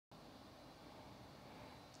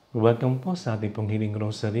Welcome po sa ating pong Healing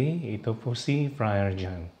Rosary. Ito po si Friar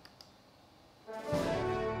John.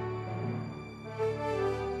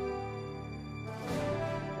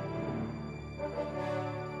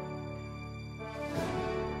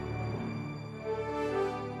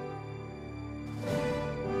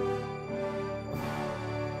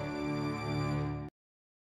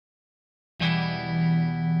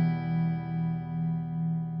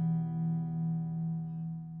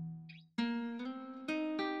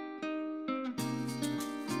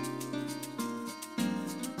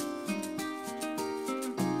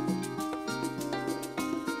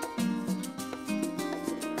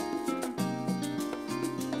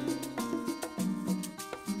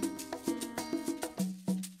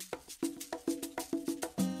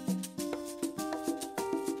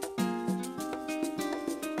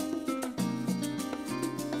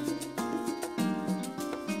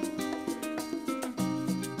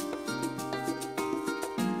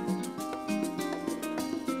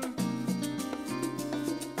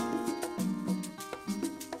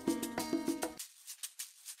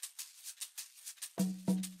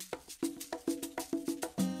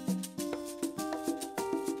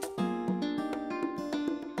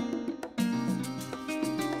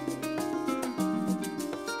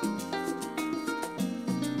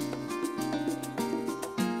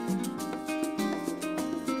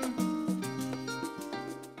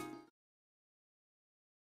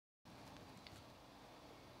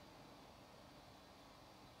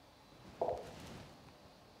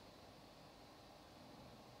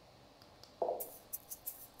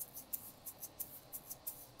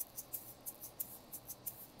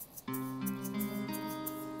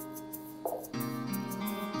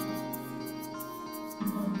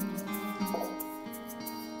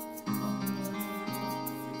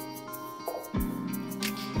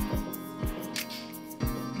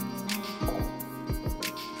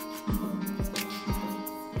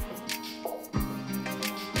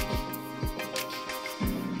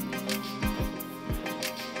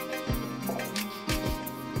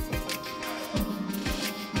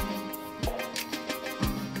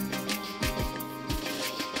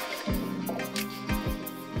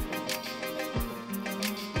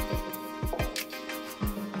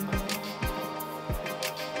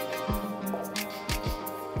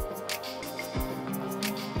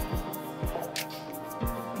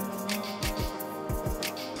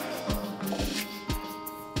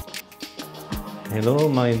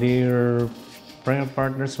 Hello my dear prayer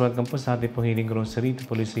partners, welcome po sa ating pong Healing Rosary. Ito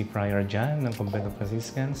po si Friar John ng Convent of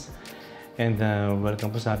Franciscans. And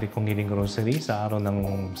welcome po sa ating pong Healing Rosary sa araw ng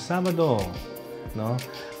Sabado. No?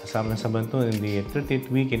 Sa araw ng Sabado in the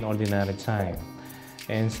 30th week in Ordinary Time.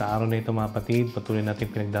 And sa araw na ito mga kapatid, patuloy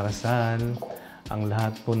natin pinagdarasal ang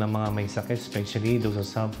lahat po ng mga may sakit, especially those who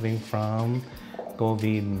are suffering from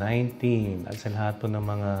COVID-19. At sa lahat po ng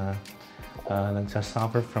mga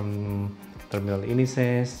nagsasuffer from terminal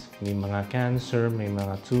illnesses, may mga cancer, may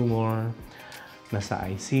mga tumor, nasa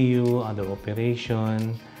ICU, under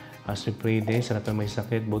operation. As we pray din sa lahat ng may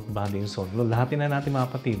sakit, both body and soul. No, lahatin na natin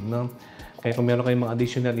mga kapatid. No? Kaya kung meron kayong mga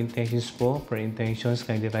additional intentions po, prayer intentions,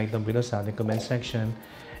 kindly write down below sa ating comment section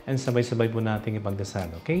and sabay-sabay po natin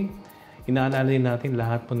ipagdasal. Okay? Inaalala din natin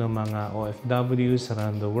lahat po ng mga OFWs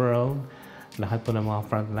around the world, lahat po ng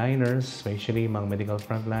mga frontliners, especially mga medical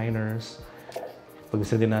frontliners,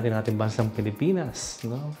 pagdasal din natin ating bansang Pilipinas,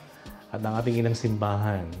 no? At ang ating inang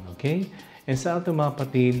simbahan, okay? And sa ating mga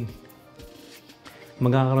kapatid,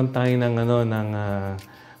 magkakaroon tayo ng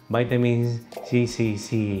vitamin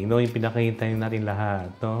CCC, no? Yung pinakahintay natin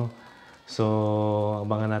lahat, no? So,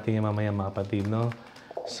 abangan natin yung mamaya mga kapatid, no?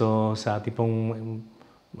 So, sa ating pong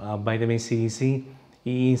vitamin CCC,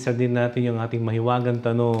 i-insert din natin yung ating mahiwagang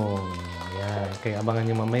tanong. Ayan, kaya abangan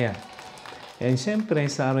nyo mamaya. And siyempre,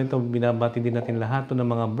 sa araw ito, binabati din natin lahat ng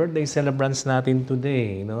mga birthday celebrants natin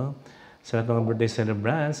today. No? Sa lahat ng mga birthday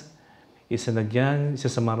celebrants, isa na dyan, isa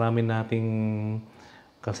sa marami nating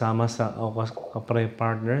kasama sa prayer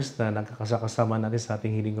partners na nagkakasama natin sa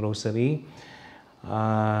ating Healing Rosary.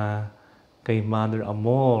 Kay Mother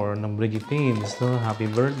Amor ng Brigitines, no? Happy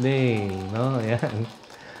birthday! No? Ayan.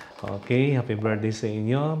 Okay, happy birthday sa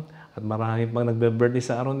inyo. At marami pang nagbe-birthday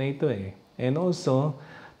sa araw na ito eh. And also,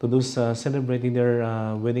 to those celebrating their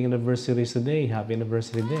wedding anniversaries today, happy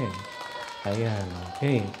anniversary din. Ayan,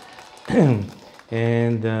 okay.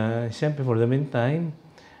 And siyempre for the meantime,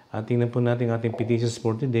 tingnan po natin ating petitions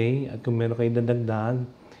for today. At kung meron kayo dadagdag,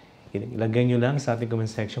 ilagay nyo lang sa ating comment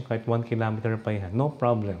section kahit 1 kilometer pa yan. No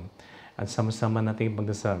problem. At sama-sama natin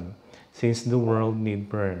ipagdasal since the world need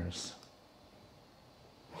prayers.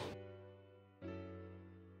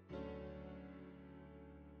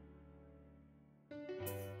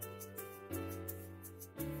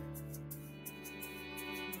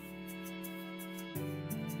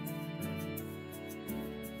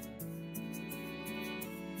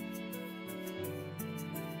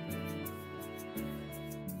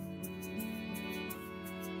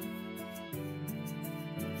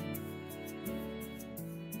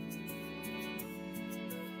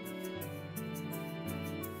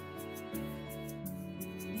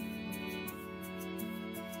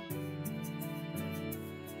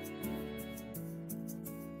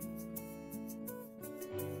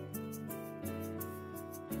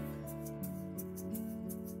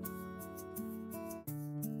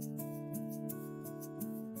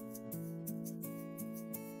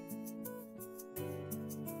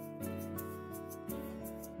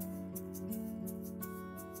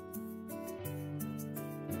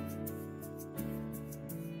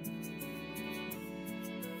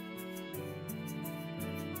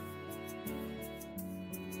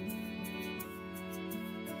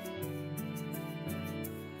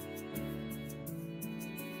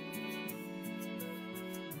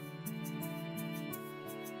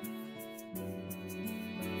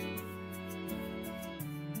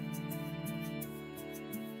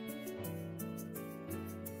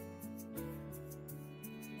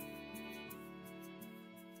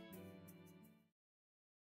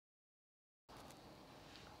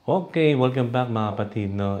 Okay, welcome back mga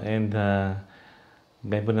kapatid, no? And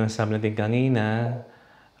gaya po na nasabi natin kanina,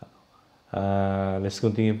 let's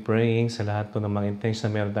continue praying sa lahat po ng mga intentions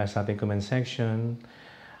na meron tayo sa ating comment section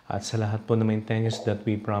at sa lahat po ng mga intentions that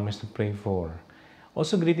we promise to pray for.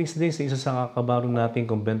 Also, greetings din sa isa sa kakabaro nating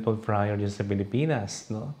conventual friar dyan sa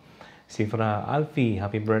Pilipinas, no? Si Fra Alfie,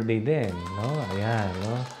 happy birthday din, no? Ayan,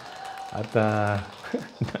 no? At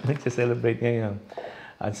nagsa-celebrate ngayon.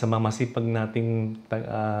 At sa mga masipag nating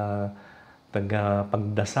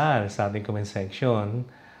tagapagdasal sa ating comment section,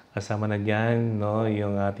 kasama na dyan, no,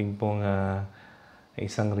 yung ating pong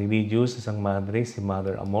isang religious, isang madre, si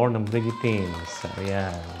Mother Amor ng Brigitines.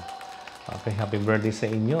 Ayan. Okay, happy birthday sa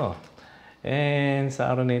inyo. And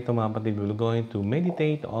sa araw na ito, mga kapatid, we're going to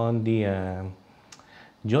meditate on the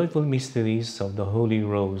joyful mysteries of the Holy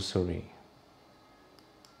Rosary.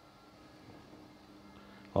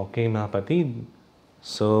 Okay, mga kapatid.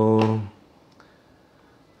 So,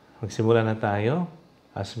 magsimula na tayo.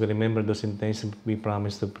 As we remember those intentions we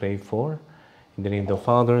promise to pray for. In the name of the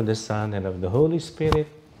Father, the Son, and of the Holy Spirit.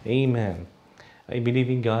 Amen. I believe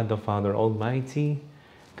in God, the Father Almighty,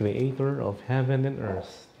 Creator of heaven and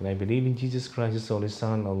earth. And I believe in Jesus Christ, His only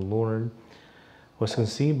Son, our Lord, who was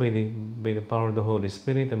conceived by the power of the Holy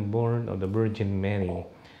Spirit and born of the Virgin Mary.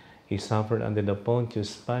 He suffered under the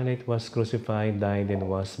Pontius Pilate, was crucified, died, and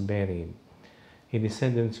was buried. He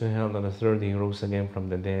descended into hell. On the third day he rose again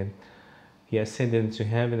from the dead. He ascended into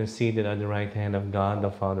heaven and seated at the right hand of God,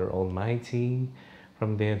 the Father Almighty.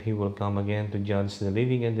 From there he will come again to judge the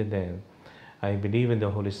living and the dead. I believe in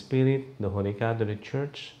the Holy Spirit, the Holy Catholic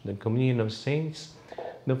Church, the communion of saints,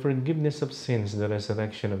 the forgiveness of sins, the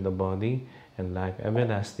resurrection of the body, and life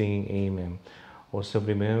everlasting. Amen. Also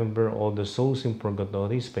remember all the souls in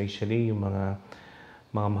purgatory, especially yung mga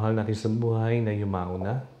mahal natin sa buhay na yumao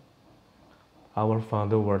na. Our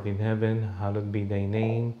Father, who art in heaven, hallowed be thy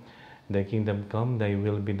name. Thy kingdom come, thy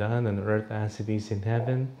will be done on earth as it is in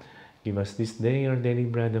heaven. Give us this day our daily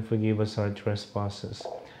bread, and forgive us our trespasses,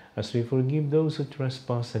 as we forgive those who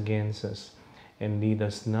trespass against us. And lead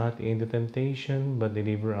us not into temptation, but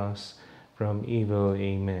deliver us from evil.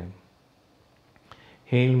 Amen.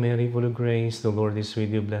 Hail Mary, full of grace, the Lord is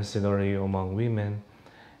with you. Blessed are you among women,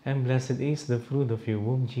 and blessed is the fruit of your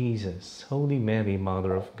womb, Jesus. Holy Mary,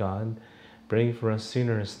 Mother of God, pray for us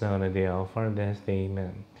sinners now and at the hour of our death.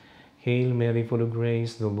 Amen. Hail Mary, full of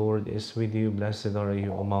grace, the Lord is with you. Blessed are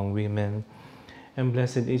you among women, and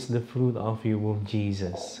blessed is the fruit of your womb,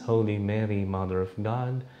 Jesus. Holy Mary, Mother of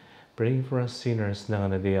God, pray for us sinners now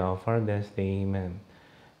and at the hour of our death. Amen.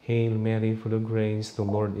 Hail Mary, full of grace, the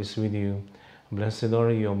Lord is with you. Blessed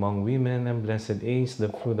are you among women, and blessed is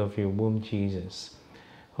the fruit of your womb, Jesus.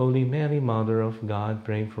 Holy Mary, Mother of God,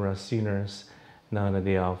 pray for us sinners, now and at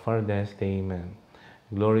the hour of our death. Amen.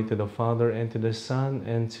 Glory to the Father, and to the Son,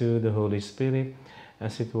 and to the Holy Spirit,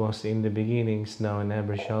 as it was in the beginnings, now and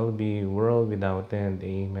ever shall be, world without end.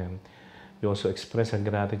 Amen. We also express our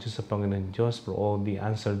gratitude sa Panginoon Diyos for all the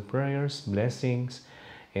answered prayers, blessings,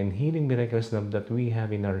 and healing miracles that we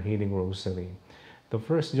have in our healing rosary. The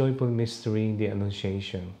first joyful mystery, the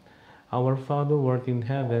Annunciation. Our Father, who art in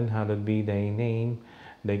heaven, hallowed be thy name.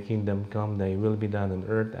 Thy kingdom come, thy will be done on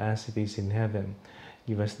earth as it is in heaven.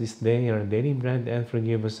 Give us this day our daily bread, and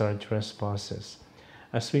forgive us our trespasses,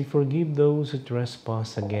 as we forgive those who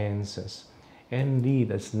trespass against us. And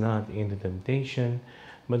lead us not into temptation,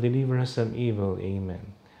 but deliver us from evil.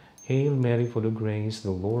 Amen. Hail Mary, full of grace,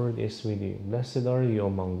 the Lord is with you. Blessed are you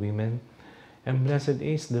among women, and blessed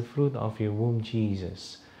is the fruit of your womb,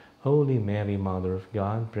 Jesus. Holy Mary, Mother of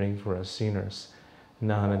God, pray for us sinners,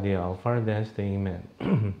 now and at the hour of our death. Amen.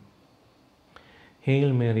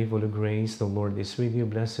 Hail Mary, full of grace, the Lord is with you.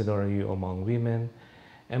 Blessed are you among women,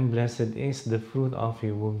 and blessed is the fruit of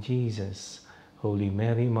your womb, Jesus. Holy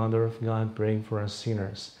Mary, Mother of God, pray for us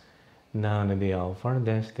sinners, now and at the hour of our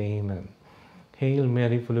death. Amen. Hail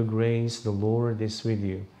Mary, full of grace, the Lord is with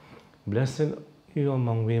you. Blessed are you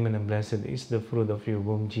among women, and blessed is the fruit of your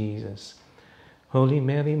womb, Jesus. Holy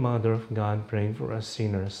Mary, Mother of God, pray for us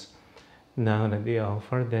sinners, now and at the hour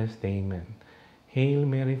of our death. Amen. Hail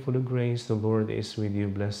Mary, full of grace, the Lord is with you.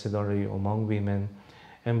 Blessed are you among women,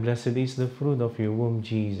 and blessed is the fruit of your womb,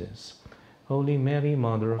 Jesus. Holy Mary,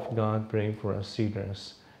 Mother of God, pray for us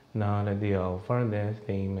sinners, now and at the hour of our death.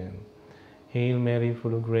 Amen. Hail Mary,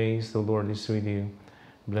 full of grace, the Lord is with you.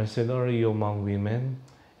 Blessed are you among women,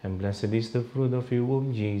 and blessed is the fruit of your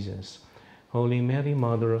womb, Jesus. Holy Mary,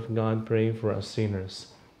 Mother of God, pray for us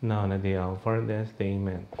sinners, now and at the hour of our death.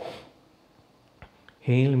 Amen.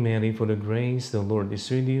 Hail Mary, full of grace, the Lord is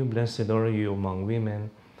with you. Blessed are you among women,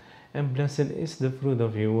 and blessed is the fruit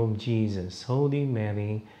of your womb, Jesus. Holy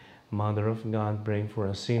Mary, Mother of God, pray for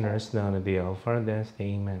us sinners, now and at the hour of our death.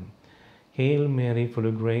 Amen. Hail Mary, full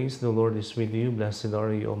of grace, the Lord is with you. Blessed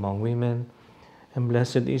are you among women, and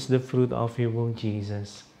blessed is the fruit of your womb,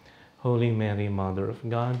 Jesus. Holy Mary, Mother of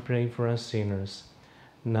God, pray for us sinners,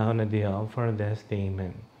 now and at the hour of our death.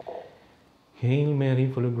 Amen. Hail Mary,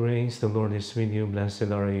 full of grace, the Lord is with you.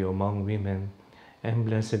 Blessed are you among women, and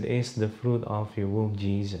blessed is the fruit of your womb,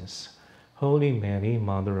 Jesus. Holy Mary,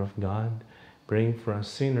 Mother of God, pray for us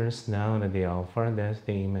sinners, now and at the hour of our death.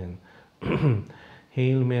 Amen.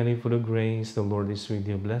 Hail Mary, full of grace, the Lord is with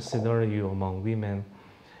you. Blessed are you among women,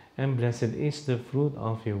 and blessed is the fruit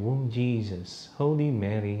of your womb, Jesus. Holy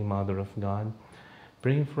Mary, Mother of God,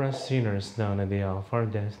 pray for us sinners, now and at the hour of our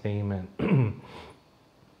death. Amen.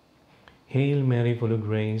 Hail Mary, full of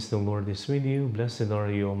grace, the Lord is with you. Blessed are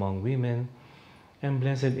you among women, and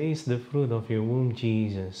blessed is the fruit of your womb,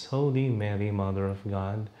 Jesus. Holy Mary, Mother of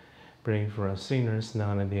God, pray for us sinners,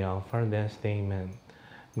 now and at the hour of our death. Amen.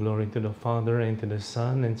 Glory to the Father, and to the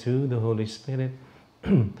Son, and to the Holy Spirit,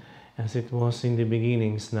 as it was in the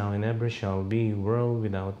beginnings, now and ever shall be, world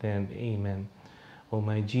without end. Amen. O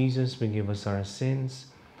my Jesus, forgive us our sins,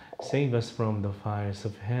 save us from the fires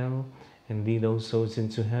of hell, and lead all souls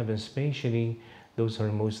into heaven, especially those who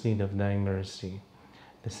are most in need of thy mercy.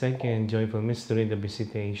 The second joyful mystery, the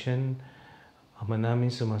visitation. Ama namin,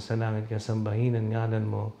 sumasalangit ka, sambahin ang ngalan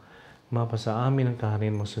mo, mapasa amin ang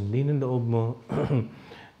kaharian mo, sundin ang loob mo,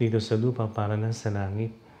 dito sa lupa para na sa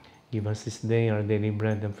langit. Give us this day our daily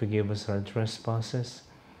bread, and forgive us our trespasses,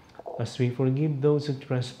 as we forgive those who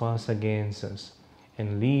trespass against us.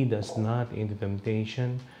 And lead us not into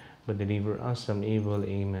temptation, but deliver us from evil.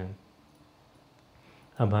 Amen.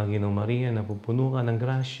 Aba, Ginong Maria, napupuno ka ng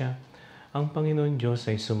grasya, ang Panginoon Diyos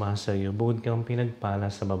ay sumasa iyo. Bukod kang pinagpala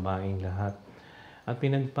sa babaeng lahat, at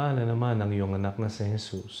pinagpala naman ang iyong anak na si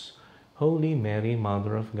Jesus. Holy Mary,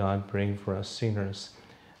 Mother of God, pray for us sinners,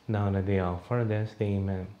 now and at the hour of our death.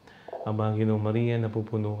 Amen. Aba, Ginong Maria,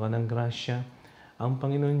 napupuno ka ng grasya, ang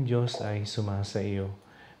Panginoon Diyos ay sumasa iyo.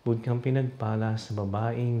 Bukod kang pinagpala sa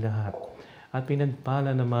babaeng lahat, at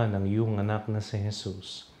pinagpala naman ang iyong anak na si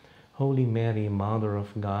Jesus. Holy Mary, Mother of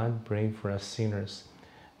God, pray for us sinners,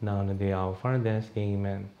 now and at the hour of our death.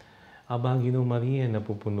 Amen. Aba, Ginong Maria,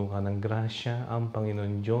 napupuno ka ng grasya, ang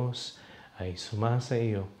Panginoon Diyos ay sumasa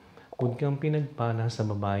iyo. Bukod kang pinagpala sa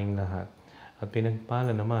babaeng lahat, at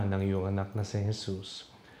pinagpala naman ang iyong anak na si Jesus.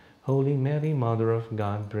 Holy Mary, Mother of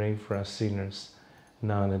God, pray for us sinners,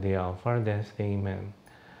 now and at the hour of our death. Amen.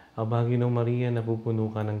 Aba, Ginong Maria, napupuno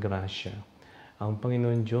ka ng grasya, ang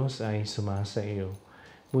Panginoon Diyos ay sumasa iyo.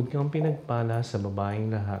 Bukod kang pinagpala sa babaeng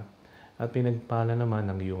lahat, at pinagpala naman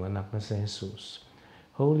ang iyong anak na si Jesus.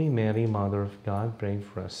 Holy Mary, Mother of God, pray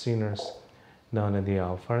for us sinners, now and at the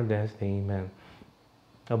hour of our death. Amen.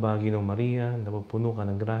 Aba, Ginong Maria, napupuno ka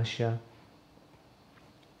ng grasya,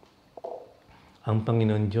 ang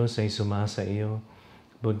Panginoon Diyos ay sumasa iyo.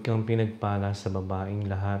 Bukod kang pinagpala sa babaeng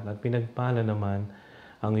lahat, at pinagpala naman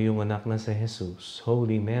ang iyong anak na si Jesus.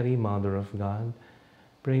 Holy Mary, Mother of God,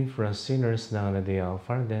 pray for us sinners, now and at the hour of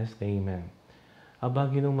our death. Amen. Aba,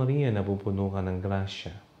 Ginong Maria, napupuno ka ng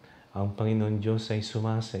grasya, ang Panginoon Diyos ay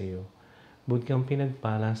sumasa iyo. Bukod kang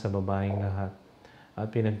pinagpala sa babaeng lahat, at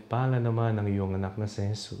pinagpala naman ang iyong anak na si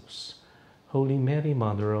Jesus. Holy Mary,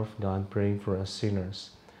 Mother of God, pray for us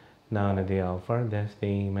sinners, now and at the hour of our death.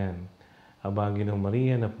 Amen. Aba, Ginong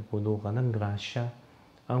Maria, napupuno ka ng grasya,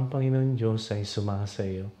 ang Panginoon Diyos ay sumasa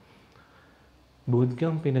iyo. Bukod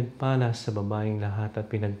kang pinagpala sa babaeng lahat, at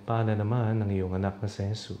pinagpala naman ang iyong anak na si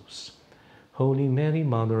Jesus. Holy Mary,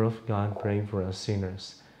 Mother of God, pray for us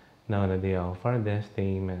sinners, now and at the hour of our death.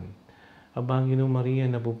 Amen. Aba, Ginong Maria,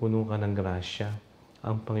 napupuno ka ng grasya,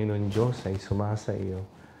 ang Panginoon Diyos ay sumasa iyo.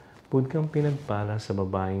 Bukod kang pinagpala sa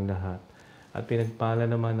babaeng lahat, at pinagpala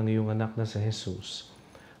naman ang iyong anak na si Jesus.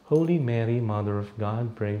 Holy Mary, Mother of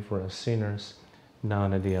God, pray for us sinners, now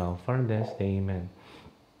and at the hour of our death. Amen.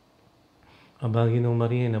 Aba, Ginong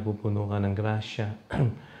Maria, napupuno ka ng grasya,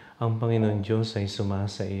 ang Panginoon Diyos ay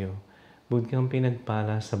sumasa iyo. Bukod kang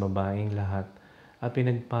pinagpala sa babaeng lahat, at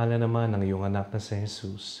pinagpala naman ang iyong anak na si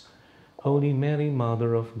Jesus. Holy Mary,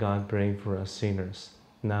 Mother of God, pray for us sinners,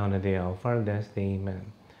 now and at the hour of our death.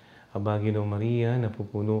 Amen. Aba, Ginong Maria,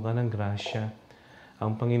 napupuno ka ng grasya,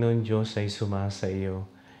 ang Panginoon Diyos ay sumasa iyo.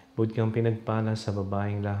 Bukod kang pinagpala sa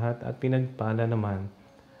babaeng lahat, at pinagpala naman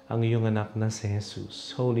ang iyong anak na si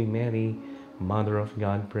Jesus. Holy Mary, Mother of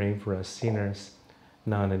God, pray for us sinners,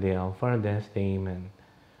 now and at the hour of our death. Amen.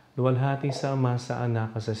 Luwalhati sa Ama, sa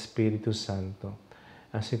Anak, at sa Espiritu Santo,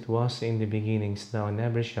 as it was in the beginnings, now and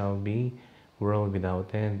ever shall be, world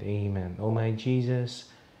without end. Amen. O my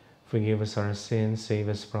Jesus, forgive us our sins,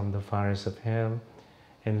 save us from the fires of hell,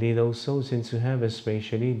 and lead all souls into heaven,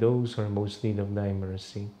 especially those who are most in need of thy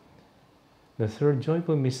mercy. The third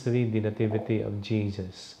joyful mystery, the Nativity of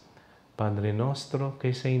Jesus. Padre nostro,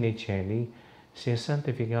 che sei nei cieli, sia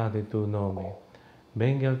santificato il tuo nome.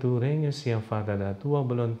 Venga il tuo regno, sia fatta la tua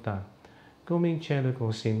volontà, come in cielo e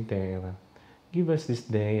così in terra. Give us this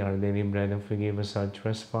day our daily bread, and forgive us our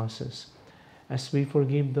trespasses, as we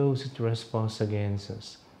forgive those who trespass against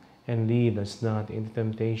us. And lead us not into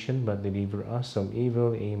temptation, but deliver us from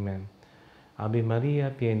evil. Amen. Ave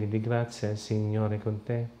Maria, piena di grazia, il Signore è con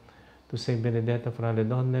te. Tu sei benedetta fra le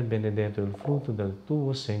donne, benedetto il frutto del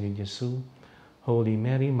tuo seno, Gesù. Holy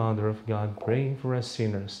Mary, Mother of God, pray for us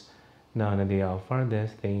sinners, now and at the hour of our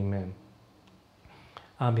death. Amen.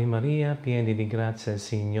 Ave Maria, piena di grazia, il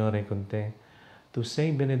Signore è con te. Tu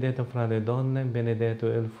sei benedetta fra le donne,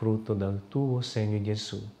 benedetto è il frutto del tuo seno,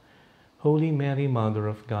 Gesù. Holy Mary, Mother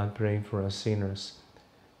of God, pray for us sinners,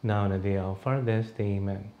 now and at the hour of our death.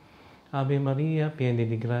 Amen. Ave Maria, piena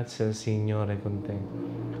di grazia, il Signore è con te.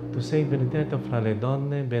 Tu sei benedetta fra le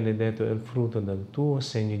donne, benedetto è il frutto del tuo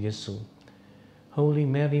seno, Gesù. Holy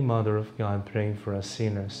Mary, Mother of God, pray for us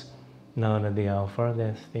sinners, now and at the hour of our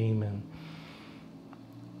death. Amen.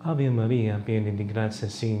 Ave Maria, piena di grazia,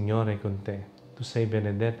 il Signore è con te. Tu sei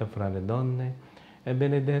benedetta fra le donne, e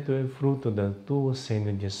benedetto è il frutto del tuo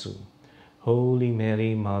seno, Gesù. Holy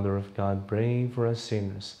Mary, Mother of God, pray for us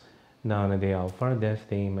sinners, now and at the hour of our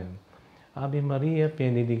death. Amen. Ave Maria,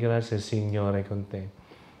 piena di grazia, il Signore è con te.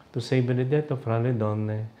 Tu sei benedetta fra le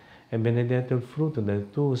donne, e benedetto il frutto del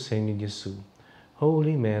tuo seno, Gesù.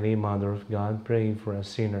 Holy Mary, Mother of God, pray for us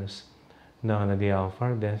sinners, now and at the hour of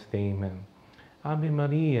our death. Amen. Ave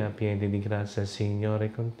Maria, piena di grazia, il Signore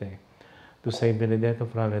è con te. Tu sei benedetta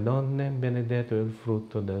fra le donne, benedetto è il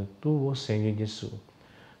frutto del tuo seno, Gesù.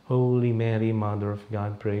 Holy Mary, Mother of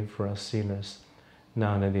God, pray for us sinners,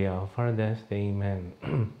 now and at the hour of our death. Amen.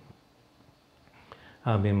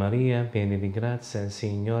 Ave Maria, piena di grazia, il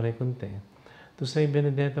Signore è con te. Tu sei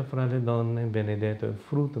benedetta fra le donne, benedetto è il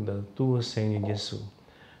frutto del tuo seno, Gesù.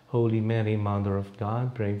 Holy Mary, Mother of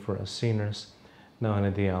God, pray for us sinners, now and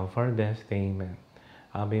at the hour of our death. Amen.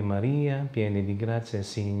 Ave Maria, piena di grazia, il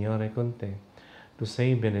Signore è con te. Tu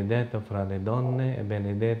sei benedetta fra le donne, e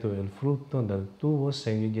benedetto è il frutto del tuo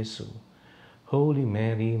seno, Gesù. Holy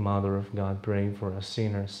Mary, Mother of God, pray for us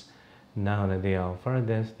sinners, now and at the hour of our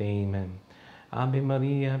death. Amen. Ave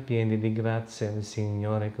Maria, piena di grazia, il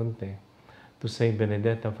Signore è con te. Tu sei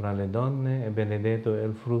benedetta fra le donne, e benedetto è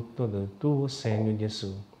il frutto del tuo seno,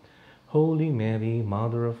 Gesù. Holy Mary,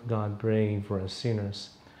 Mother of God, pray for us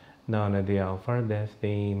sinners, now and at the hour of our death.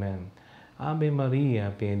 Amen. Ave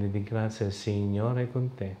Maria, piena di grazia, il Signore è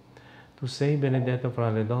con te. Tu sei benedetta fra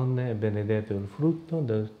le donne, e benedetto il frutto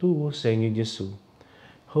del tuo seno, Gesù.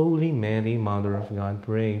 Holy Mary, Mother of God,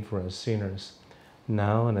 pray for us sinners,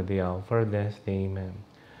 now and at the hour of our death. Amen.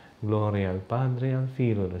 Gloria al Padre, al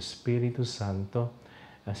Figlio, e al Spirito Santo,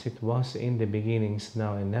 as it was in the beginnings,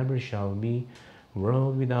 now and ever shall be,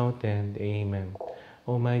 world without end. Amen.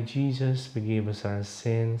 O my Jesus, forgive us our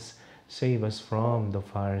sins, save us from the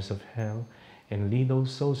fires of hell, and lead all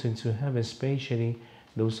souls into heaven, especially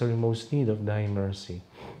those who are in most need of thy mercy.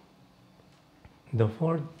 The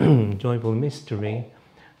fourth joyful mystery,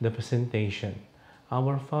 the Presentation.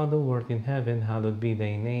 Our Father, who art in heaven, hallowed be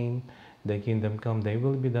thy name. Thy kingdom come, thy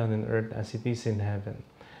will be done on earth as it is in heaven.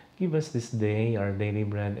 Give us this day our daily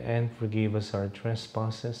bread, and forgive us our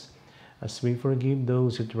trespasses, as we forgive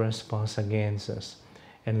those who trespass against us.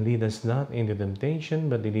 And lead us not into temptation,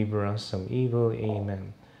 but deliver us from evil.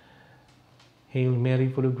 Amen. Hail Mary,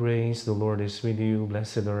 full of grace, the Lord is with you.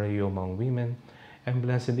 Blessed are you among women, and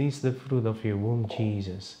blessed is the fruit of your womb,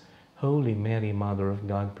 Jesus. Holy Mary, Mother of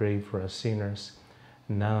God, pray for us sinners,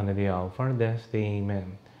 now and at the hour of our death.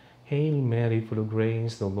 Amen. Hail Mary, full of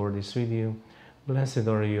grace, the Lord is with you. Blessed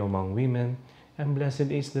are you among women, and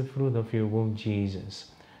blessed is the fruit of your womb,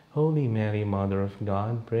 Jesus. Holy Mary, Mother of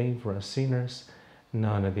God, pray for us sinners,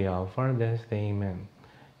 now and at the hour of our death. Amen.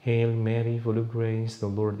 Hail Mary, full of grace, the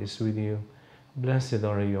Lord is with you. Blessed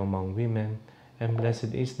are you among women, and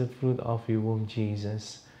blessed is the fruit of your womb,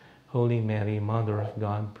 Jesus. Holy Mary, Mother of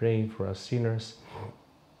God, pray for us sinners,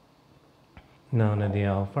 now and at the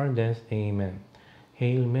hour of our death. Amen.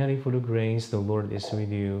 Hail Mary, full of grace, the Lord is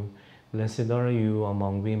with you. Blessed are you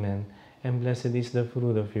among women, and blessed is the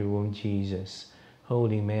fruit of your womb, Jesus.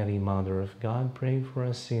 Holy Mary, Mother of God, pray for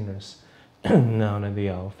us sinners, now and at the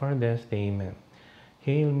hour of our death. Amen.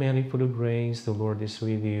 Hail Mary, full of grace, the Lord is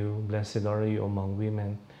with you. Blessed are you among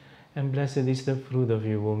women, and blessed is the fruit of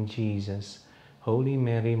your womb, Jesus. Holy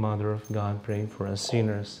Mary, Mother of God, pray for us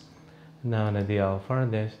sinners, now and at the hour of our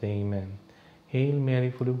death. Amen. Hail Mary,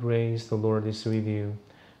 full of grace, the Lord is with you.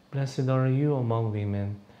 Blessed are you among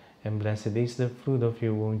women, and blessed is the fruit of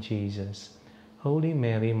your womb, Jesus. Holy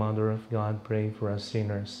Mary, Mother of God, pray for us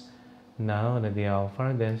sinners, now and at the hour of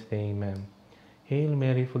our death. Amen. Hail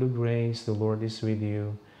Mary, full of grace, the Lord is with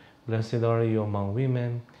you. Blessed are you among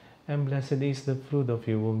women, and blessed is the fruit of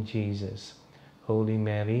your womb, Jesus. Holy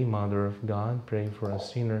Mary, Mother of God, pray for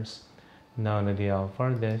us sinners, now and at the hour of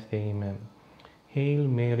our death. Amen. Hail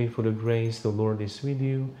Mary, full of grace, the Lord is with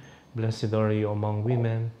you. Blessed are you among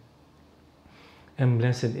women, and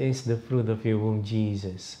blessed is the fruit of your womb,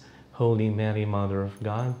 Jesus. Holy Mary, Mother of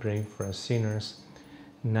God, pray for us sinners,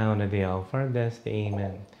 now and at the hour of our death.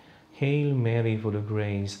 Amen. Hail Mary, full of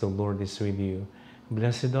grace, the Lord is with you.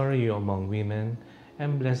 Blessed are you among women,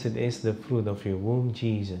 and blessed is the fruit of your womb,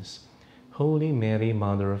 Jesus. Holy Mary,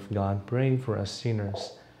 Mother of God, pray for us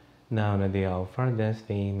sinners, now and at the hour of our death.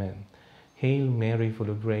 Amen. Hail Mary, full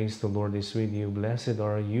of grace, the Lord is with you. Blessed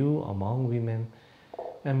are you among women,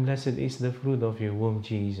 and blessed is the fruit of your womb,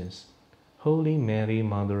 Jesus. Holy Mary,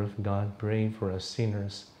 Mother of God, pray for us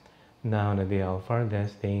sinners, now and at the hour of our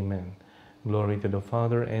death. Amen. Glory to the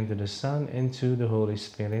Father, and to the Son, and to the Holy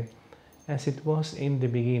Spirit, as it was in the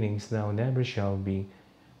beginnings, now and ever shall be,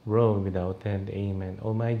 world without end. Amen.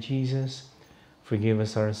 O my Jesus, forgive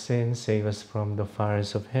us our sins, save us from the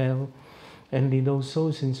fires of hell, and lead all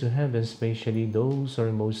souls into heaven, especially those who are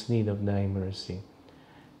in most need of thy mercy.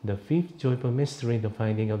 The fifth joyful mystery, the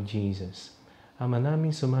finding of Jesus. Ama naming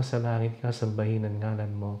sumasalangit ka, sambahin ang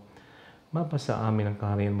ngalan mo. Mapasa amin ang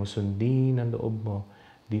kaharian mo, sundin ang loob mo,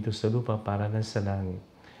 dito sa lupa para na sa langit.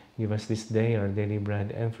 Give us this day our daily bread,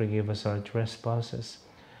 and forgive us our trespasses,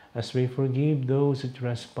 as we forgive those who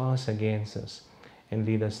trespass against us. And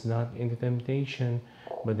lead us not into temptation,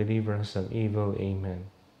 but deliver us from evil. Amen.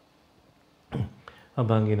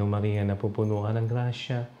 Abang Ginong Maria, napupuno ka ng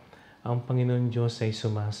grasya, ang Panginoon Diyos ay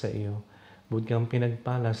sumasa iyo. Buti kang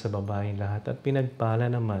pinagpala sa babaeng lahat, at pinagpala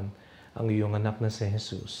naman ang iyong anak na si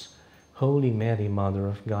Jesus. Holy Mary, Mother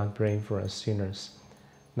of God, pray for us sinners,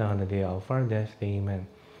 now and at the hour of our death. Amen.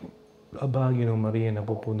 Aba, Ginong Maria,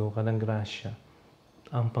 napupuno ka ng grasya,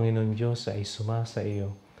 ang Panginoon Diyos ay sumasa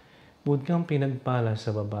iyo. Buti kang pinagpala sa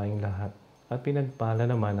babaeng lahat, at pinagpala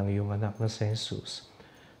naman ang iyong anak na si Jesus.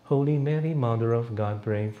 Holy Mary, Mother of God,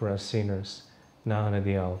 pray for us sinners, now and at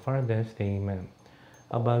the hour of our death. Amen.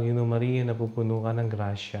 Aba, Ginong Maria, napupuno ka ng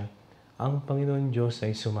grasya, ang Panginoon Diyos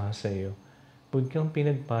ay sumasa iyo. Buti kang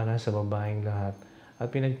pinagpala sa babaeng lahat,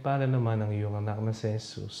 at pinagpala naman ang iyong anak na si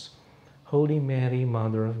Jesus. Holy Mary,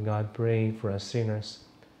 Mother of God, pray for us sinners,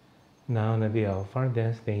 now and at the hour of our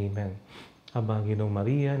death. Amen. Aba, Ginong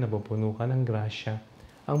Maria, napupuno ka ng grasya,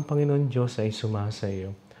 ang Panginoon Diyos ay sumasa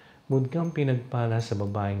iyo. Buti kang pinagpala sa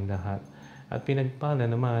babaeng lahat, at pinagpala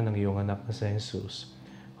naman ang iyong anak na si Jesus.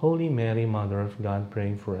 Holy Mary, Mother of God,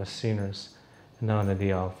 pray for us sinners, now and at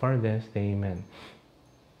the hour of our death. Amen.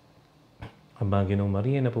 Aba, Ginong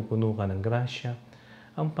Maria, napupuno ka ng grasya,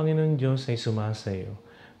 ang Panginoon Diyos ay sumasa iyo.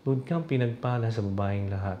 Buti kang pinagpala sa babaeng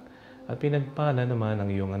lahat, at pinagpala naman ang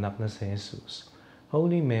iyong anak na si Jesus.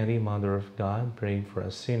 Holy Mary, Mother of God, pray for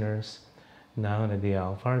us sinners, now and at the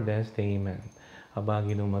hour of our death. Amen. Aba,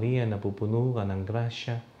 Ginong Maria, napupuno ka ng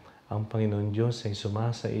grasya, ang Panginoon Diyos ay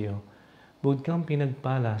sumasa iyo. Buti kang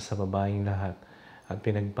pinagpala sa babaeng lahat, at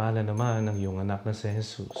pinagpala naman ang iyong anak na si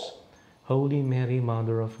Jesus. Holy Mary,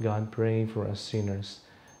 Mother of God, pray for us sinners,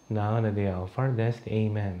 now and at the hour of our death.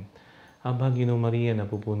 Amen. Aba, Ginong Maria,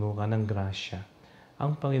 napupuno ka ng grasya,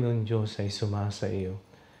 ang Panginoon Diyos ay sumasa iyo.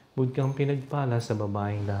 Buti kang pinagpala sa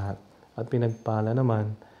babaeng lahat, at pinagpala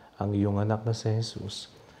naman ang iyong anak na si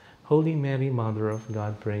Jesus. Holy Mary, Mother of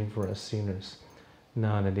God, pray for us sinners,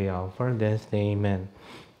 now and at the hour of our death. Amen.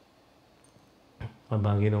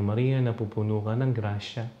 Aba, Ginong Maria, napupuno ka ng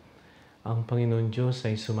grasya, ang Panginoon Diyos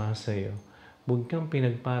ay sumasa iyo. Buti kang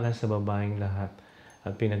pinagpala sa babaeng lahat,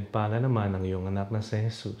 at pinagpala naman ang iyong anak na si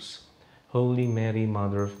Jesus. Holy Mary,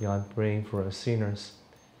 Mother of God, pray for us sinners,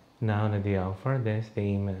 now and at the hour of our death.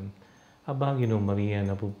 Amen. Aba, Ginong Maria,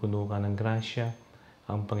 napupuno ka ng grasya,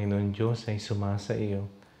 ang Panginoon Diyos ay sumasa iyo.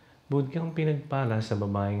 Buti kang pinagpala sa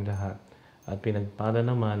babaeng lahat, at pinagpala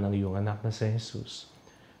naman ang iyong anak na si Jesus.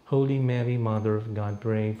 Holy Mary, Mother of God,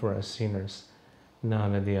 pray for us sinners, now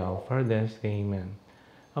and at the hour of our death. Amen.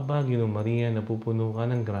 Aba, Ginong Maria, napupuno ka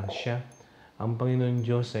ng grasya, ang Panginoon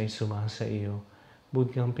Diyos ay sumasa iyo.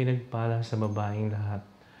 Buti kang pinagpala sa babaeng lahat,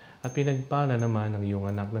 at pinagpala naman ang iyong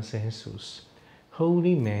anak na si Jesus.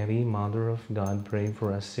 Holy Mary, Mother of God, pray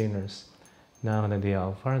for us sinners, now and at the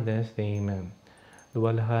hour of our death. Amen.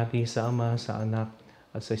 Luwalhati sa Ama, sa Anak,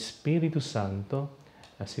 at sa Espiritu Santo,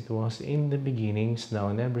 as it was in the beginnings, now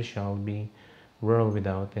and ever shall be, world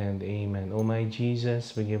without end. Amen. O my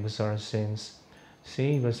Jesus, forgive us our sins,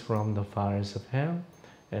 Save us from the fires of hell,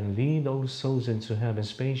 and lead all souls into heaven,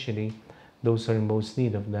 especially those who are in most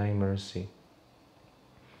need of thy mercy.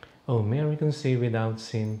 O Mary, conceived without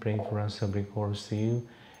sin, pray for us who have recourse to you,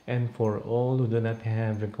 and for all who do not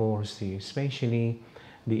have recourse to you, especially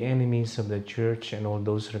the enemies of the Church and all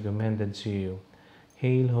those recommended to you.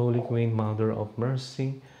 Hail, Holy Queen, Mother of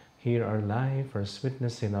Mercy, hear our life, our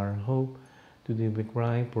sweetness, and our hope. To thee we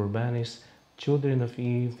cry, poor banished children of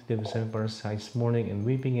Eve, the of our sighs, mourning and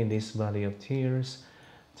weeping in this valley of tears.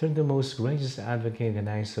 Turn the most gracious Advocate and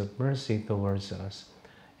eyes of mercy towards us.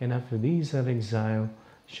 And after these our exile,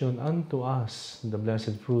 shown unto us the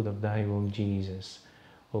blessed fruit of thy womb, Jesus.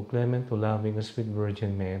 O clement, O loving, O sweet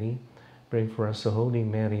Virgin Mary, pray for us, O Holy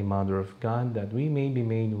Mary, Mother of God, that we may be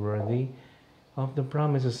made worthy of the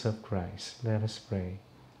promises of Christ. Let us pray.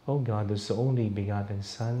 O God, whose only begotten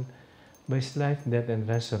Son, by his life, death, and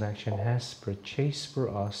resurrection has purchased for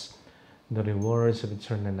us the rewards of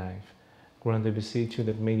eternal life, grant, I beseech you,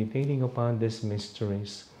 that meditating upon these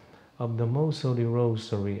mysteries of the most holy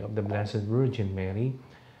Rosary of the Blessed Virgin Mary,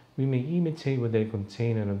 we may imitate what they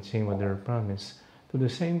contain and obtain what they promise. To the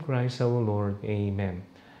same Christ our Lord. Amen.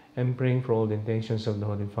 And praying for all the intentions of the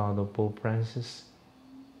Holy Father, Pope Francis.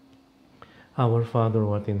 Our Father,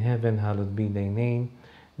 who art in heaven, hallowed be thy name.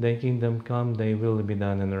 Thy kingdom come, thy will be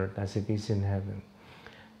done on earth as it is in heaven.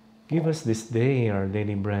 Give us this day our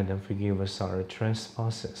daily bread, and forgive us our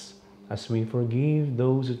trespasses, as we forgive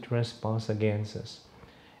those who trespass against us.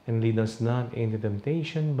 And lead us not into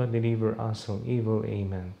temptation, but deliver us from evil.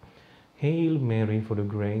 Amen. Hail Mary, full of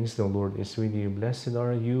grace, the Lord is with you. Blessed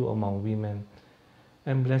are you among women,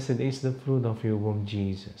 and blessed is the fruit of your womb,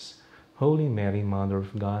 Jesus. Holy Mary, Mother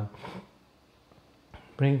of God,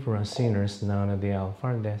 pray for us sinners, now and at the hour of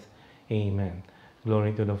our death. Amen.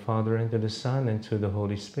 Glory to the Father, and to the Son, and to the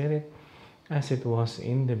Holy Spirit, as it was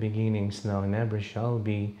in the beginnings, now and ever shall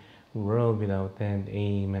be, world without end.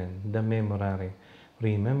 Amen. The Memorare.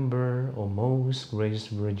 Remember, O most gracious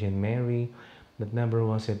Virgin Mary, that never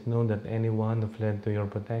was it known that anyone who fled to your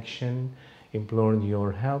protection, implored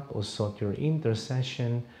your help, or sought your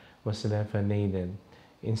intercession was left unaided.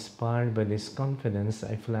 Inspired by this confidence,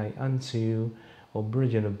 I fly unto you, O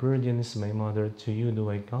Virgin of Virgins, my Mother. To you do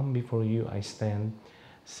I come, before you I stand,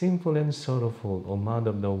 sinful and sorrowful, O Mother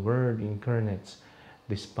of the Word incarnate.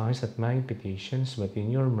 Despise at my petitions, but in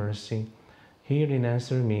your mercy, hear and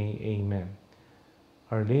answer me. Amen.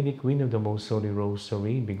 Our Lady, Queen of the Most Holy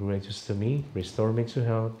Rosary, be gracious to me, restore me to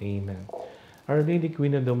health. Amen. Our Lady,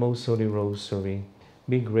 Queen of the Most Holy Rosary,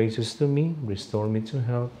 be gracious to me, restore me to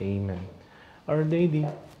health. Amen. Our Lady,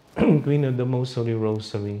 Queen of the Most Holy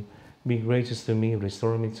Rosary, be gracious to me,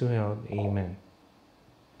 restore me to health. Amen.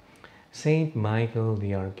 Saint Michael,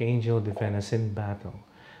 the Archangel, defend us in battle.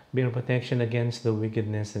 Be our protection against the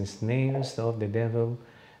wickedness and snares of the devil.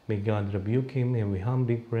 May God rebuke him, and we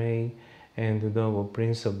humbly pray. And thou, O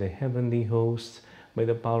Prince of the heavenly hosts, by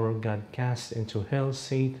the power of God, cast into hell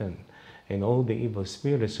Satan and all the evil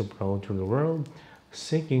spirits who prowl through the world,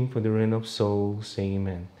 seeking for the ruin of souls.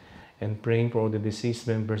 Amen. And praying for all the deceased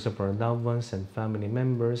members of our loved ones and family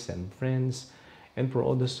members and friends, and for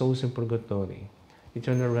all the souls in purgatory.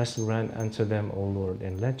 Eternal rest grant unto them, O Lord,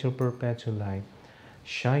 and let your perpetual light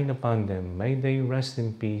shine upon them. May they rest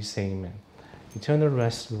in peace. Amen. Eternal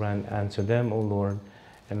rest grant unto them, O Lord,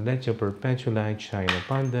 and let your perpetual light shine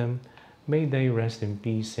upon them. May they rest in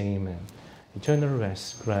peace. Amen. Eternal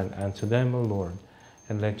rest grant unto them, O Lord,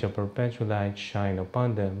 and let your perpetual light shine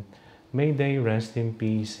upon them. May they rest in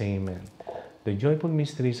peace. Amen. The joyful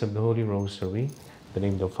mysteries of the Holy Rosary, in the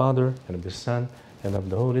name of the Father, and of the Son, and of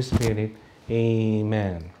the Holy Spirit.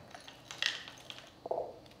 Amen.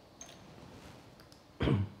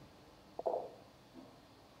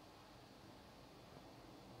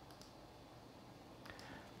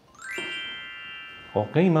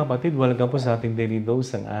 Okay mga kapatid, welcome po sa ating daily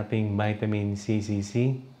dose ng ating vitamin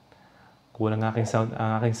CCC. Kulang ang aking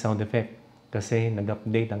sound effect kasi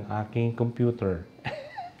nag-update ang aking computer.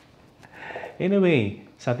 Anyway,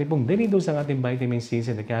 sa ating pong daily dose ng ating vitamin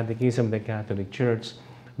CCC, the Catechism of the Catholic Church,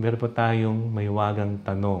 meron po tayong mahiwagang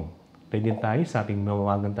tanong. Ready tayo sa ating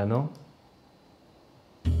mahiwagang tanong?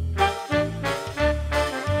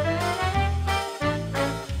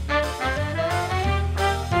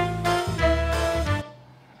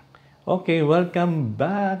 Okay, welcome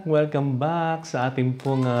back sa ating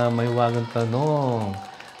pong mahiwagang tanong.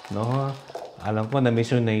 No? Alam ko,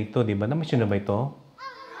 na-miss na ito, di ba? Na-miss na ba ito?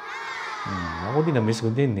 Ako din, na-miss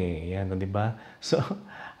ko din eh. Yan, di ba? So,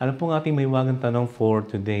 ano pong ating mahiwagang tanong for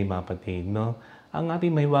today, mga kapatid, no? Ang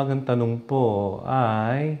ating mahiwagang tanong po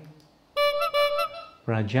ay,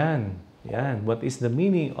 Rajan, Yan. What is the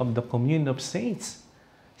meaning of the communion of saints?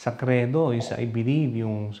 Sa credo, yung sa I believe,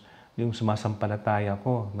 yung sumasampalataya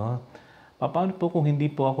ko, no? Paano po kung hindi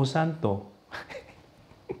po ako santo?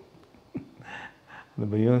 Ano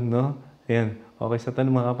ba yun, no? Ayan. Okay, sa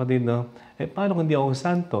tanong mga kapatid, no? Paano kung hindi ako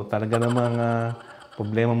santo? Talaga namang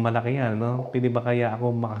problemang malaki yan, no? Pwede ba kaya ako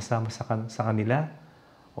makasama sa kanila?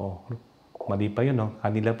 Oh, mali pa yun, no?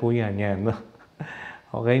 Kanila po yan, yan, no?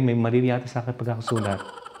 Okay, may mali yata sa akin pagkakasulat.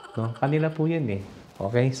 No? Kanila po yan eh.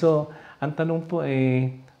 Okay, so, ang tanong po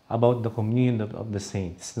ay about the communion of the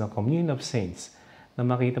saints. The communion of saints na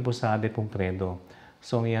makita po sa ating pong credo.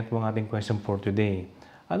 So, iyan po ang ating question for today.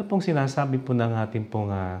 Ano pong sinasabi po ng ating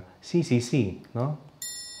pong CCC? No?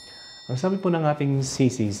 Ang sabi po ng ating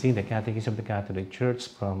CCC, the Catechism of the Catholic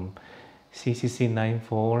Church from CCC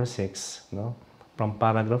 946, no? From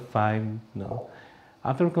paragraph 5, no?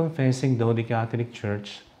 After confessing the Holy Catholic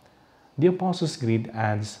Church, the Apostles' Creed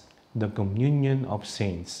adds the communion of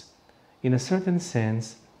saints. In a certain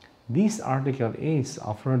sense, this article is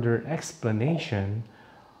a further explanation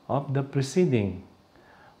of the preceding.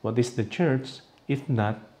 What is the Church, if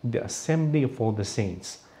not the assembly of all the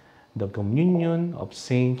saints? The communion of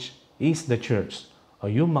saints is the Church. O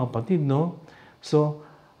yung mga kapatid, no? So,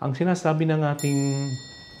 ang sinasabi ng ating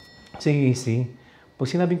CAC, pag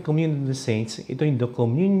sinabing communion of the saints, ito yung the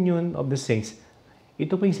communion of the saints.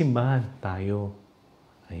 Ito po yung simbahan, tayo.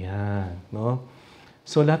 Ayan, no?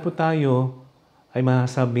 So, lahat po tayo ay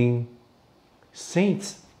masasabing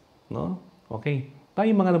saints, no? Okay. Tayo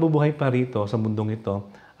mga nabubuhay pa rito sa mundong ito,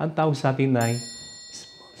 ang tawag sa atin ay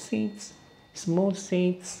small saints. Small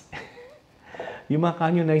saints. Yung mga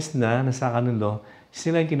canonized na, nasa kanulo,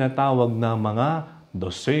 sila yung tinatawag na mga the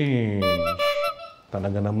saints.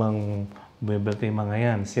 Talaga namang buweberte yung mga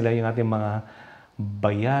yan. Sila yung ating mga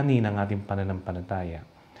bayani ng ating pananampalataya.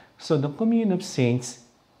 So, the communion of saints,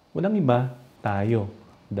 walang iba, tayo,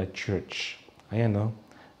 the church. Ayan, no?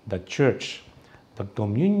 The church. The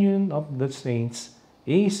communion of the saints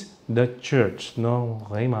is the church, no?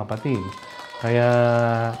 Okay, mga kapatid. Kaya,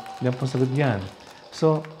 yan po sagot yan.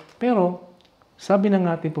 So, pero, sabi ng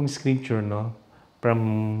ating pong scripture, no? From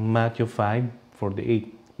Matthew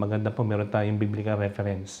 5:48. Maganda po, meron tayong biblical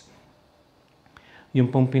reference. Yung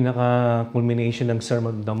pong pinaka-culmination ng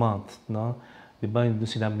Sermon of the Mount, no? Diba, yung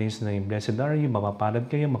sinabi niya na yung blessed are you, mapapalad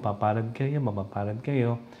kayo, mapapalad kayo, mapapalad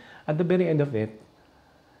kayo. At the very end of it,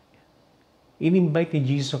 in-invite ni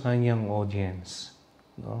Jesus sa kanyang audience,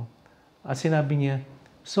 no? At sinabi niya,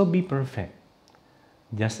 so be perfect,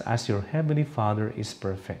 just as your heavenly Father is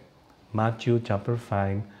perfect. Matthew chapter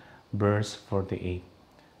 5, verse 48.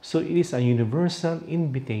 So it is a universal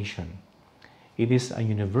invitation. It is a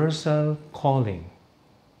universal calling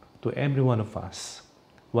to every one of us.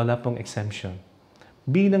 Wala pong exemption.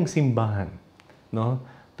 Bilang simbahan, no,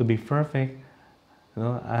 to be perfect,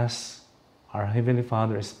 no, as our Heavenly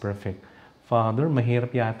Father is perfect. Father,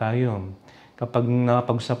 mahirap yata yun. Kapag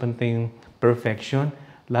napag-usapan tayong perfection,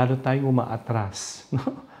 lalo tayong umaatras.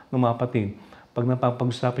 No? No, mga kapatid. Pag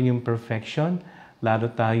napapag-usapan yung perfection, lalo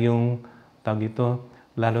tayong,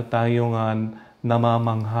 lalo tayong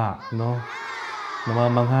namamangha, no?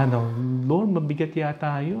 Namamangha, no? Lord, mabigat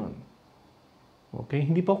yata yun. Okay?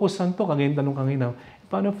 Hindi pa ako santo. Kagaya tanong kanina,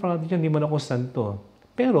 paano, Father, hindi man ako santo?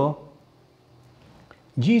 Pero,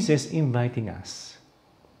 Jesus inviting us,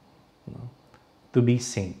 no, to be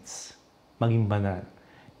saints, maging banal.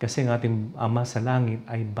 Kasi ang ating Ama sa langit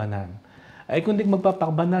ay banal. Ay kung di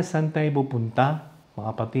magpapakabanal, saan tayo pupunta? Mga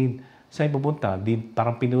kapatid, saan tayo pupunta?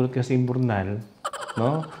 Parang pinulot kasi yung burnal,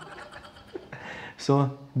 no?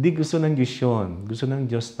 So, di gusto ng Diyos yun. Gusto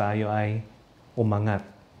ng Diyos tayo ay umangat.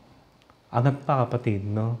 Angat pa, kapatid,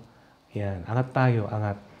 no? Yan, angat tayo,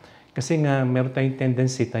 angat. Kasi nga, meron tayong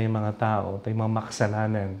tendency, tayong mga tao, tayong mga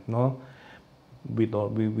makasalanan, no?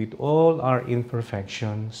 With all our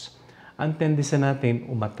imperfections, ang tendency natin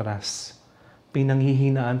umatras.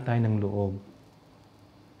 Pinanghihinaan tayo ng loob.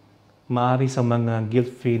 Maari sa mga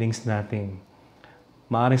guilt feelings natin.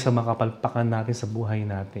 Maari sa makapalpakan natin sa buhay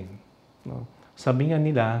natin. No? Sabi nga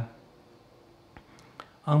nila,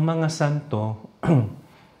 ang mga santo,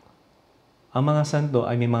 ang mga santo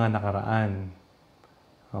ay may mga nakaraan.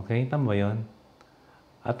 Okay? Tama ba yun?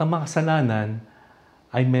 At ang mga kasalanan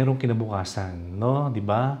ay mayroong kinabukasan. No?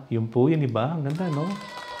 Diba? Yung po yun, diba? Ang ganda, no?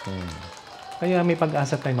 Kaya may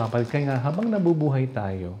pag-asa tayo, mga kapatid. Kaya habang nabubuhay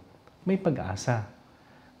tayo, may pag-asa.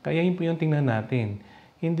 Kaya yun po yung tingnan natin.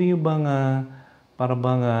 Hindi yung bang, para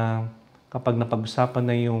bang kapag napag-usapan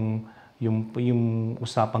na yung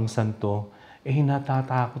usapang santo,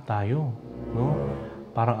 natatakot tayo, no?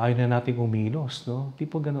 Parang ayaw na natin kumilos, no? Di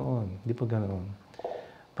po ganoon. Di po ganoon.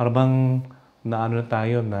 Para bang na ano na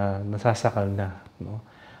tayo, na nasasakal na, no?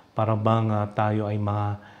 Para bang tayo ay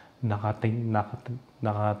mga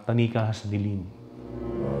nakatanika sa dilim.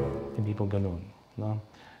 Hindi po ganoon, no?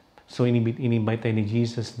 So, in-invite tayo ni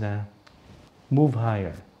Jesus na move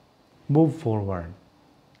higher, move forward,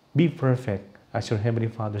 be perfect as your Heavenly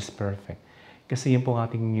Father is perfect. Kasi yan po ang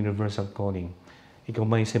ating universal calling. Ikaw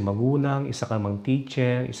may isang magulang, isa kang mang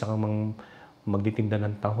teacher, isa kang mang magtitinda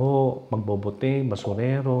ng taho, magbobote,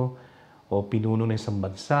 basurero, o pinuno ng isang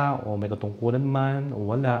bansa, o may katungkulan man,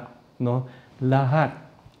 o wala, no? Lahat,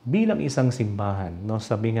 bilang isang simbahan, no?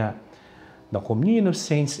 Sabi nga, the communion of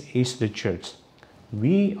saints is the church.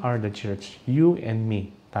 We are the church. You and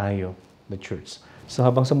me, tayo, the church. So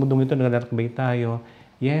habang sa mundong ito, nanganakbay tayo,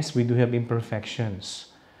 yes, we do have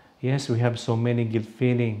imperfections. Yes, we have so many guilt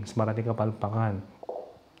feelings, maraming kapalpakan.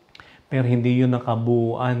 Pero hindi yun ang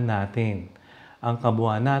kabuuan natin. Ang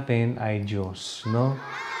kabuuan natin ay Diyos, no?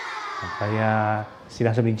 Kaya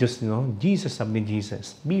sinasabi ni Diyos, no? Jesus, sabi ni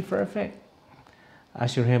Jesus, be perfect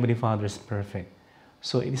as your Heavenly Father is perfect.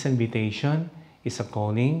 So it is an invitation, it's a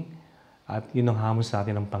calling, at yun ang hamon sa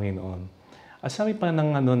atin ng Panginoon. At sabi pa ng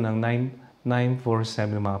 947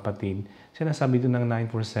 mga kapatid, sinasabi doon ng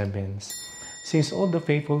 947, since all the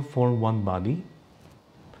faithful form one body,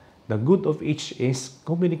 the good of each is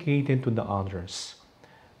communicated to the others.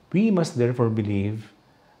 We must therefore believe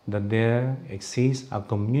that there exists a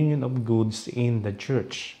communion of goods in the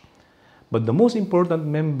church. But the most important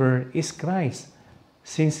member is Christ,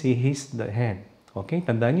 since He is the head. Okay,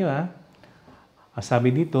 tandaan nyo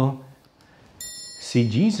sabi dito, si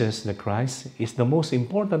Jesus the Christ is the most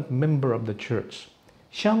important member of the church.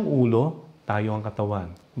 Siyang ulo, tayo ang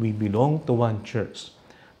katawan. We belong to one church.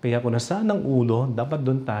 Kaya kung nasaan ang ulo, dapat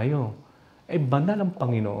doon tayo. Banal ang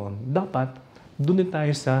Panginoon. Dapat doon din tayo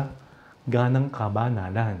sa ganang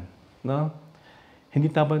kabanalan. No? Hindi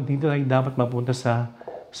tayo dapat mapunta sa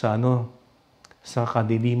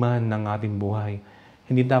kadiliman ng ating buhay.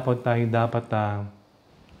 Hindi dapat tayo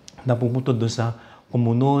napupunta doon sa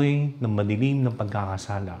kumunoy ng madilim ng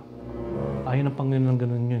pagkakasala. Ayaw ng Panginoon ng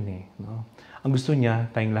ganun yun no? Ang gusto niya,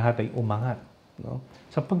 tayong lahat ay umangat. No?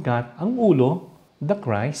 Sapagkat ang ulo, the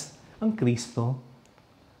Christ, ang Kristo,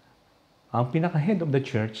 ang pinaka-head of the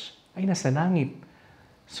church ay nasa langit.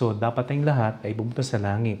 So, dapat tayong lahat ay pumunta sa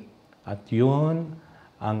langit. At yun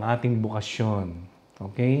ang ating bukasyon.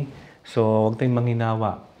 Okay? So, huwag tayong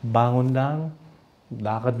manghinawa. Bangon lang,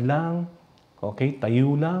 lakad lang, okay?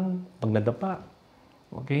 Tayo lang, pag nadapa.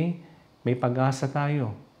 Okay? May pag-asa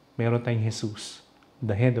tayo. Meron tayong Jesus,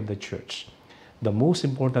 the head of the church. The most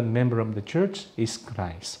important member of the church is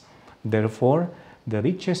Christ. Therefore, the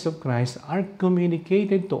riches of Christ are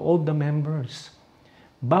communicated to all the members.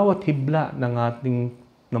 Bawat hibla ng ating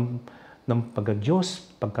ng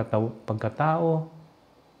pagka-Diyos, pagkatao,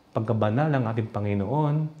 pagkabanal ng ating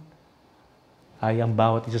Panginoon ay ang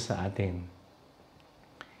bawat isa sa atin.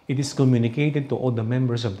 It is communicated to all the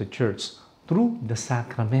members of the church through the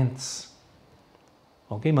sacraments.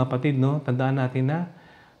 Okay, mga kapatid, no? Tandaan natin na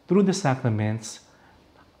through the sacraments,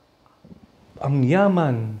 ang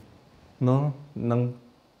yaman, no,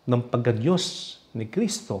 ng pagka-Diyos ni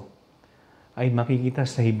Kristo ay makikita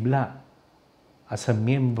sa hibla at sa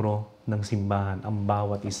miyembro ng simbahan, ang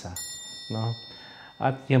bawat isa. No?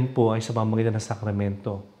 At yan po ay sa pamamagitan ng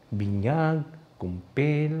sakramento. Binyag,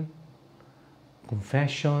 kumpel,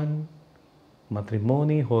 confession,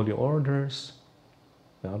 matrimony, holy orders,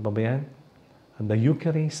 ano ba yan? And the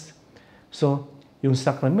Eucharist. So, yung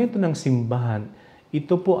sakramento ng simbahan,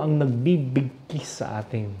 ito po ang nagbibigkis sa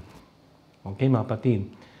atin. Okay, mga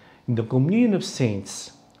kapatid? In the communion of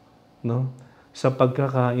saints, no? Sa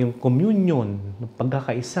yung communion,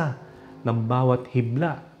 pagkakaisa ng bawat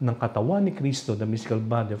hibla ng katawan ni Kristo, the mystical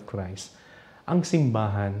body of Christ, ang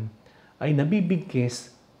simbahan ay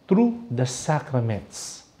nabibigkis through the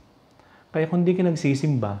sacraments. Kaya kung di ka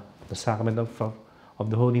nagsisimba, the sacrament of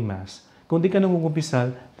the Holy Mass, kung di ka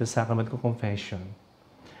nangungumpisal, the sacrament of confession,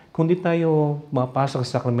 kung di tayo mapasok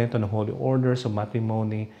sa sakramento ng holy orders o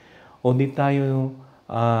matrimony, o di tayo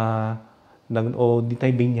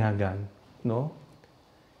binyagan, no?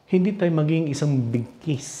 Hindi tayo maging isang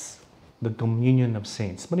bigkis, the communion of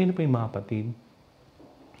saints. Marino pa yung mga kapatid?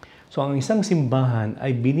 So, ang isang simbahan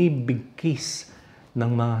ay binibigkis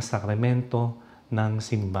ng mga sakramento ng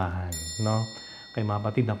simbahan, no? Kaya mga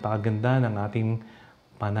kapatid, napakaganda ng ating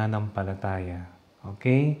pananampalataya.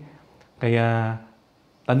 Okay? Kaya,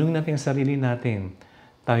 tanungin natin ang sarili natin,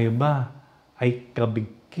 tayo ba ay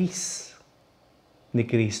kabigkis ni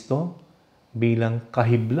Kristo bilang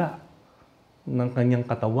kahibla ng kanyang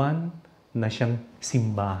katawan na siyang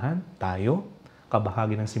simbahan? Tayo,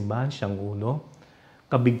 kabahagi ng simbahan, siyang ulo.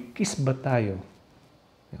 kabigkis ba tayo?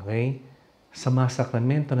 Okay? Sa mga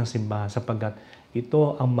sakramento ng simbahan sapagkat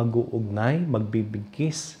ito ang mag-uugnay,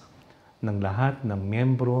 magbibigkis ng lahat ng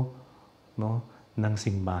miyembro, no, ng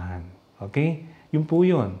simbahan. Okay? Yun po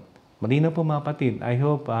yun. Malinaw po mga kapatid. I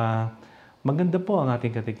hope maganda po ang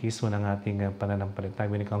ating katekismo ng ating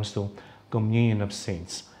pananampalataya when it comes to Communion of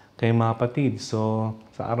Saints. Kaya mga kapatid, so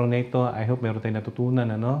sa araw na ito, I hope meron tayong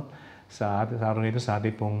natutunan sa araw na ito sa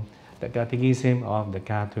ating pong The Catechism of the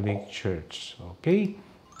Catholic Church. Okay?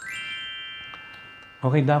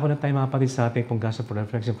 Okay, dako na tayo mga kapatid sa ating pong Gospel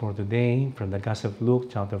Reflection for today from the Gospel of Luke,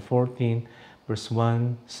 chapter 14, verse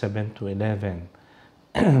 1, 7 to 11.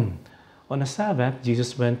 On a Sabbath,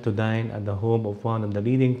 Jesus went to dine at the home of one of the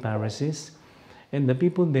leading Pharisees, and the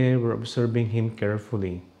people there were observing him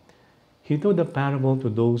carefully. He told a parable to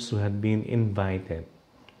those who had been invited,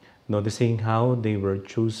 noticing how they were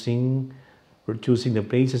choosing the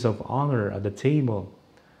places of honor at the table.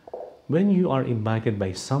 When you are invited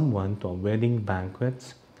by someone to a wedding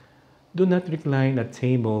banquet, do not recline at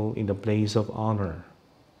table in the place of honor.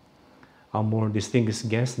 A more distinguished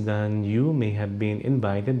guest than you may have been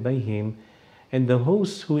invited by him, and the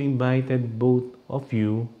host who invited both of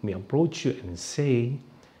you may approach you and say,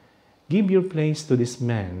 "Give your place to this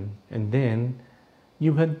man," and then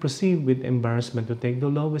you had proceeded with embarrassment to take the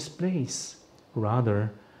lowest place.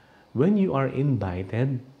 Rather, when you are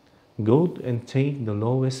invited, go and take the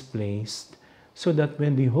lowest place, so that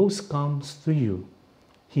when the host comes to you,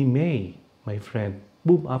 he may, my friend,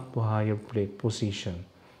 move up to a higher position.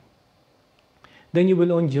 Then you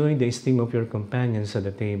will enjoy the esteem of your companions at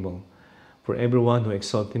the table. For everyone who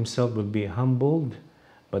exalts himself will be humbled,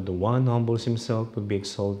 but the one who humbles himself will be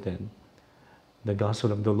exalted. The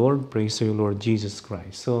Gospel of the Lord. Praise to you, Lord Jesus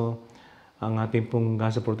Christ. So, ang ating pong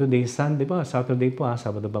Gospel for today, Sunday pa, Saturday po,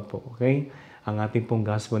 Sabado pa po, okay? Ang ating pong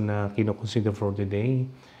Gospel na kinoconsider for today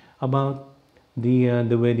about the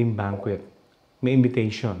wedding banquet. May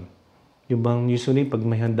invitation. Yung bang usually pag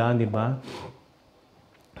may handaan, di ba?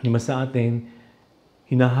 Yung sa atin,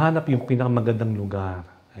 hinahanap yung pinakamagandang lugar.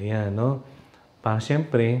 Ayan, no? Para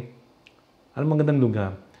siyempre, anong magandang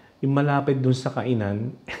lugar? Yung malapit dun sa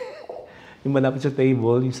kainan, yung malapit sa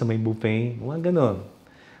table, yung sa may buffet, mga ganon.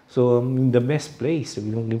 So, the best place,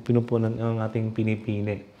 yung pinupunan ang ating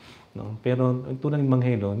pinipili. No? Pero, tulad ng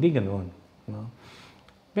Manghelo, hindi ganon. No?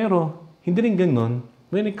 Pero, hindi rin ganon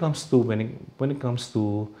when it comes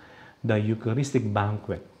to the Eucharistic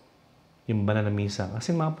banquet, yung banal na misa.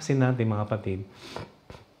 Kasi mapapasin natin, mga kapatid,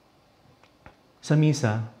 sa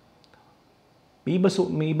misa, may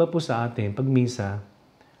iba po sa atin, pag misa,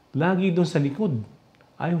 lagi doon sa likod,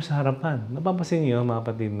 ayaw sa harapan. Napapasin niyo, mga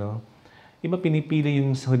kapatid, no? Iba pinipili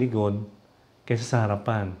yung sa likod kaysa sa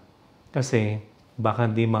harapan. Kasi, baka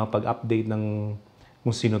hindi makapag-update ng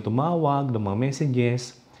kung sino tumawag, ng mga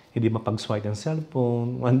messages, hindi mapag-swipe ng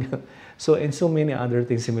cellphone, so, and so many other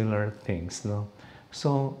things, similar things, no?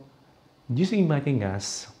 So, Jesus inviting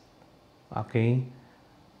us, okay,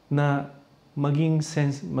 na maging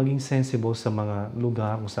sensible sa mga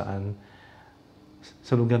lugar kung saan,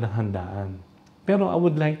 sa lugar ng handaan. Pero I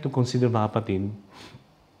would like to consider, mga kapatid,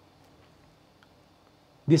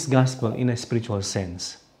 this gospel in a spiritual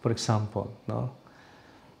sense. For example, no?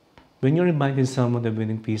 When you're invited someone to the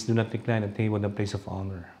wedding feast, do not recline at table in the place of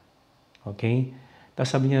honor. Okay?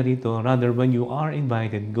 Tapos sabi niya rito, rather when you are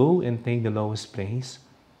invited, go and take the lowest place,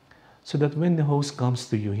 so that when the host comes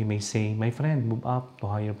to you, he may say, "My friend, move up to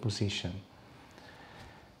higher position."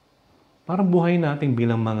 Parang buhay natin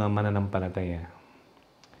bilang mga mananampalataya.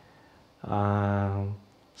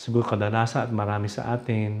 Siguro kadalasan at marami sa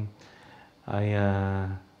atin ay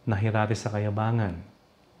nahirati sa kayabangan.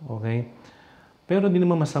 Okay? Pero di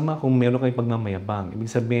naman masama kung meron kayong pagmamayabang.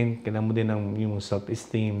 Ibig sabihin, kailangan mo din ng yung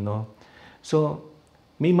self-esteem, no? So,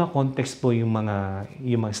 may mga context po yung mga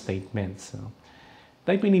statements. No?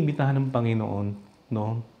 Tayo pinibitahan ng Panginoon,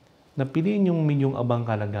 no? Na piliin yung minyong abang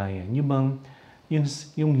kalagayan. Yung bang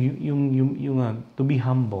to be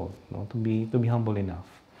humble, no? To be humble enough.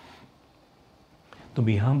 To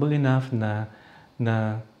be humble enough na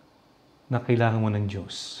kailangan mo ng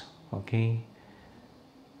Diyos. Okay?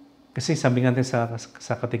 Kasi sabi natin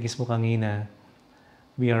sa katekismo kanina,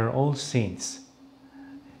 we are all saints.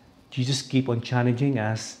 Jesus keep on challenging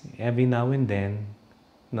us every now and then,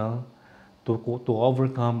 no? To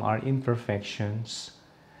overcome our imperfections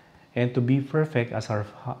and to be perfect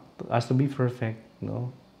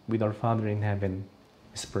no, with our Father in heaven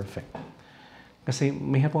is perfect. Kasi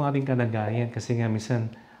may hapong ating kalagayan kasi nga minsan,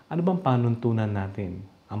 ano bang panuntunan natin?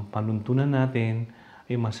 Ang panuntunan natin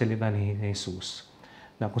ay mga salita ni Jesus.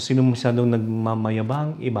 Na kung sino masyadong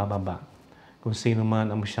nagmamayabang, ibababa. Kung sino man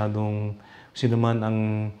ang masyadong Sino man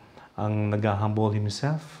ang nag-humble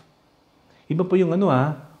himself. Iba po yung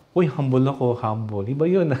uy, humble ako, humble. Iba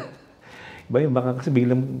yun. Iba yun, baka kasi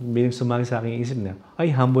biglang sumali sa aking isip na,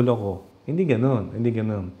 ay, humble ako. Hindi ganoon, hindi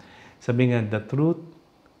ganoon. Sabi nga, the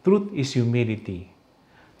truth is humility.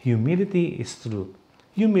 Humility is truth.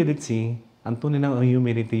 Humility, ang tunay ng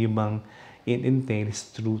humility, yung bang it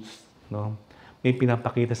entails truth. No? May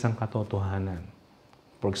pinapakita sa katotohanan.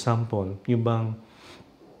 For example, yung bang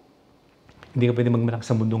hindi ka pwede magmalaki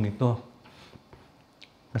sa mundong ito.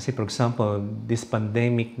 Kasi for example, this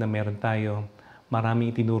pandemic na meron tayo,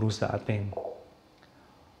 maraming itinuro sa atin.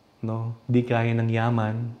 No? Di kaya ng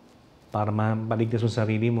yaman para maligtas mo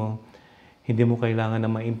sarili mo. Hindi mo kailangan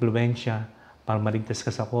ng ma-impluensya para maligtas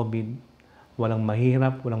ka sa COVID. Walang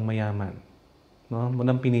mahirap, walang mayaman. No?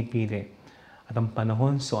 Walang pinipili. At ang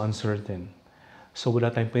panahon, so uncertain. So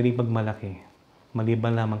wala tayong pwedeng pagmalaki.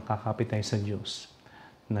 Maliban lamang kakapit tayo sa Diyos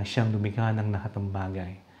na siyang lumikha ng lahat ng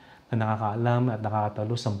bagay, na nakakaalam at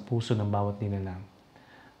nakakatalos ang puso ng bawat nilalang.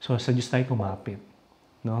 So sa Diyos tayo kumapit.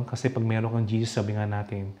 No? Kasi pag meron kang Jesus, sabi nga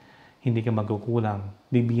natin, hindi ka magkukulang.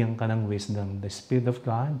 Bibigyan ka ng wisdom. The Spirit of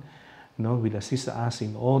God will assist us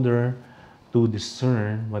in order to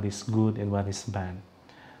discern what is good and what is bad.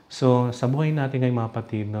 So sa buhay natin ngayon mga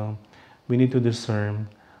kapatid, we need to discern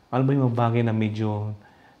ano ba yung mga bagay na medyo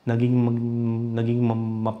naging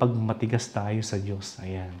mapagmatigas tayo sa Diyos.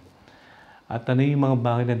 Ayan. At ano yung mga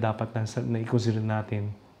bagay na dapat na i-consider natin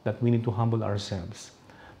that we need to humble ourselves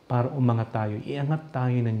para umangat tayo, iangat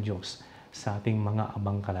tayo ng Diyos sa ating mga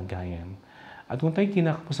abang kalagayan. At kung tayo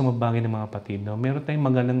kinakapos sa mga bagay ng mga kapatid, meron tayong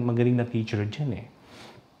magaling na teacher dyan eh.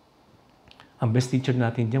 Ang best teacher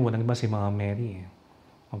natin dyan, walang iba si Mga Mary.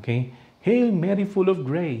 Okay? Hail Mary, full of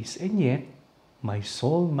grace, and yet, my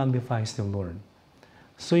soul magnifies the Lord.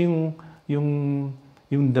 So yung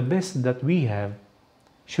the best that we have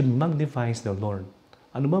should magnify the Lord.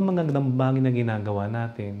 Ano ba mga bagay na ginagawa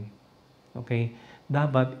natin? Okay?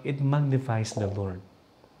 Dapat it magnifies the Lord.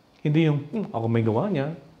 Hindi yung, ako may gawa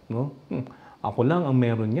niya, no? Ako lang ang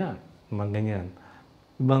meron niya. Mga ganyan.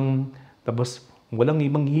 Tapos, walang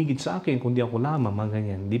ibang higit sa akin, kundi ako lamang, mga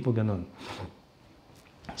ganyan. Hindi po ganun.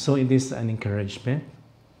 So, it is an encouragement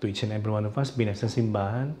to each and every one of us, bilang sa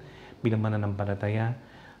simbahan, bilang mananampalataya,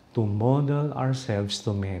 to model ourselves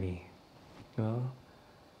to Mary.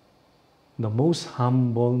 The most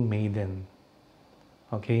humble maiden.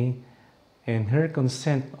 Okay? And her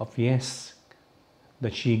consent of yes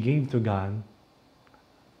that she gave to God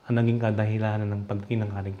ang naging kadahilanan ng pagdating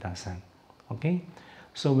ng kaligtasan. Okay?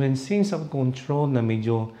 So when sins of control na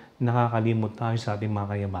medyo nakakalimot tayo sa ating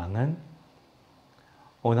mga kayabangan,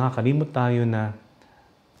 o nakakalimot tayo na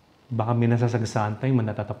baka may nasasagasaan tayo,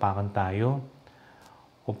 manatatapakan tayo,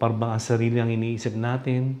 o parang ang sarili ang iniisip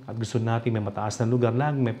natin at gusto natin may mataas na lugar,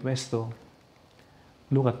 laging may pwesto.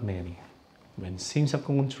 Look at Mary. When sins of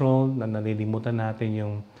control na nalilimutan natin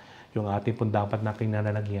yung ating pong dapat na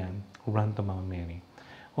kinalalagyan, run to Mama Mary.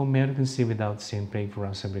 O Mary, conceived without sin, pray for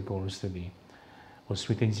us every course to be. O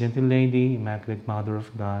sweet and gentle Lady, Immaculate Mother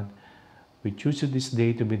of God, we choose you this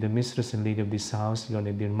day to be the mistress and lady of this house, your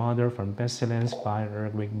dear mother, from pestilence, fire,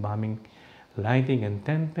 earthquake, bombing, lightning, and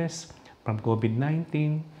tempest, from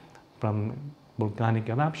COVID-19, from volcanic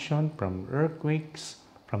eruption, from earthquakes,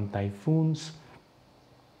 from typhoons,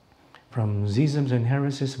 from schisms and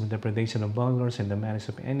heresies, from the predation of vulgars and the malice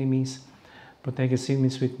of enemies. Protect us, in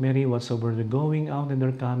sweet Mary, whatsoever they're going out and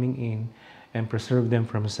they're coming in, and preserve them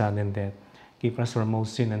from sudden death. Keep us from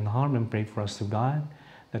most sin and harm, and pray for us to God,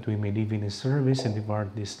 that we may live in His service and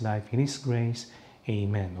depart this life in His grace.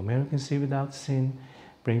 Amen. O Mary, conceived without sin,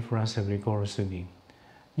 pray for us every course to Thee.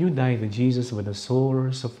 You died with Jesus with the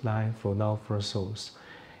source of life, for love for souls.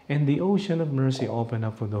 And the ocean of mercy opened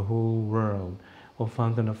up for the whole world. O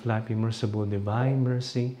fountain of life, immersible divine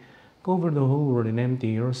mercy, cover the whole world and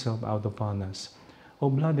empty yourself out upon us. O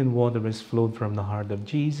blood and water has flowed from the heart of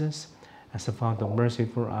Jesus. As a fount of mercy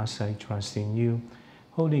for us, I trust in you.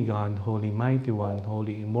 Holy God, Holy Mighty One,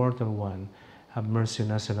 Holy Immortal One, have mercy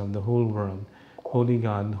on us and of the whole world. Holy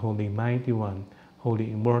God, Holy Mighty One,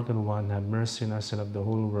 Holy Immortal One, have mercy on us and of the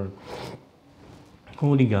whole world.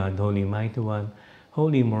 Holy God, Holy Mighty One,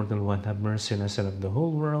 Holy Immortal One, have mercy on us and of the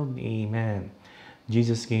whole world. Amen.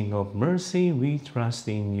 Jesus, King of mercy, we trust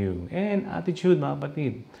in you. And attitude, mga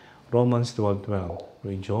kapatid, Romans 12:12.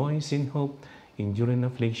 Rejoice in hope, endure in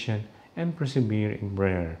affliction, and persevere in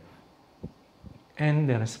prayer. And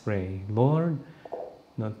let us pray. Lord,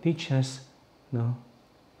 teach us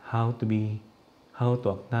how to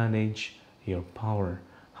acknowledge your power,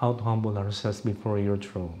 how to humble ourselves before your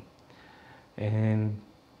throne. And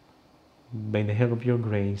by the help of your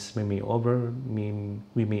grace, we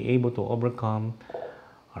may able to overcome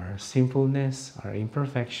our sinfulness, our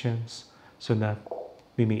imperfections, so that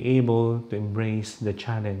we may able to embrace the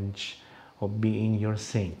challenge of being your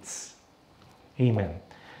saints. Amen.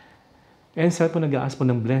 And sa po nag-aas po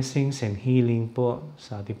ng blessings and healing po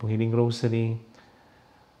sa ating pong Healing Rosary,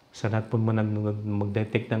 sa lahat po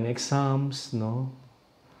mag-detect ng exams, no?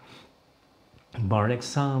 Bar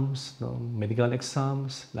exams, no? Medical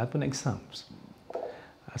exams, lahat po ng exams.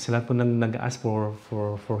 Sa lahat po nag-ask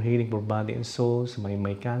for healing for body and soul, sa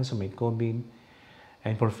may cancer, may COVID,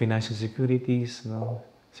 and for financial securities, no?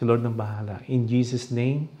 Si Lord ng bahala. In Jesus'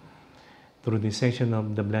 name, through the section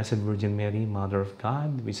of the Blessed Virgin Mary, Mother of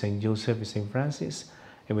God, with Saint Joseph, with Saint Francis,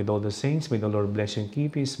 and with all the saints, may the Lord bless you and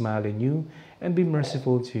keep you, smile on you, and be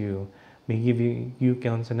merciful to you. May He give you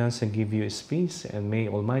countenance and give you His peace, and may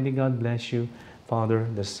Almighty God bless you, Father,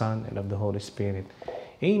 the Son, and of the Holy Spirit.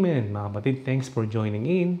 Amen. Mga kapatid, thanks for joining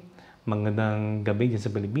in. Magandang gabi dyan sa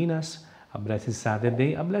Pilipinas. A blessed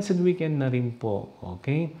Saturday, a blessed weekend na rin po.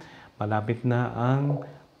 Okay? Malapit na ang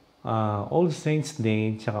All Saints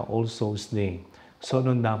Day tsaka All Souls Day. So,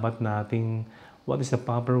 nun dapat nating, what is the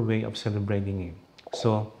proper way of celebrating it?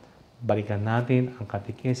 So, balikan natin ang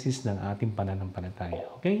catechesis ng ating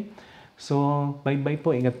pananampalataya. Okay? So, bye-bye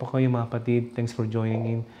po. Ingat po kayo mga kapatid. Thanks for joining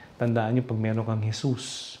in. Tandaan nyo, pag meron kang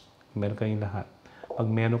Jesus, meron kayong lahat. Pag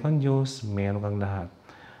meron kang Diyos, meron kang lahat.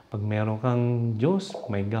 Pag meron kang Diyos,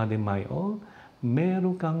 my God and my all,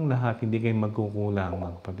 meron kang lahat. Hindi kayo magkukulang,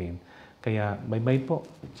 mga kapatid. Kaya, bye-bye po.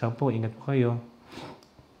 Saan po, ingat po kayo.